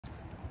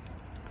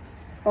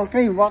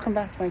Okay, welcome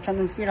back to my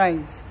channel,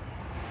 guys.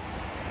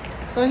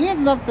 So here's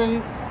an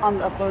update on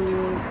the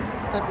uploading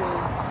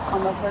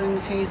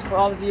case for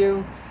all of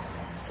you.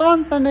 So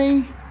on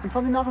Sunday, I'm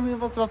probably not going to be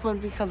able to upload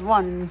because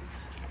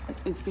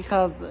it's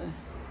because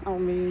I'll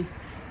be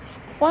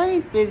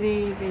quite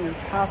busy being a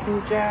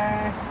passenger,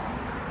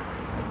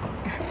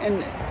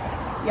 and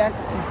yet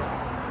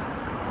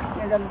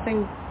in that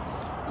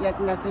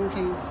same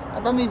case,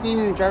 about me being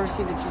in the driver's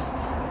seat, it's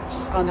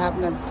just going to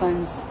happen at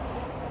times.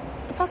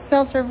 About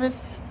cell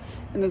service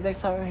in the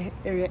desktop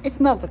area, it's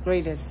not the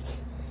greatest.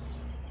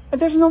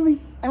 Additionally,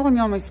 I want to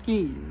be on my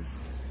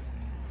skis,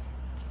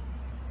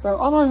 so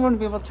although I won't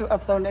be able to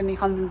upload any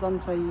content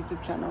onto my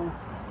YouTube channel,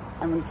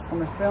 I'm just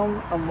going to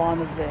film a lot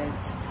of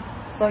it.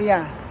 So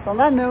yeah, so on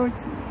that note,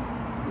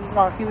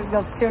 he was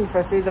just tuned for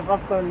a series of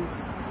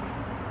uploads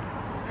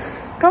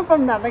come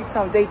from that Lake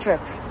Tahoe day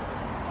trip.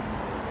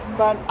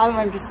 But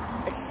otherwise, I'm just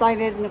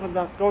excited and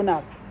about going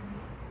up.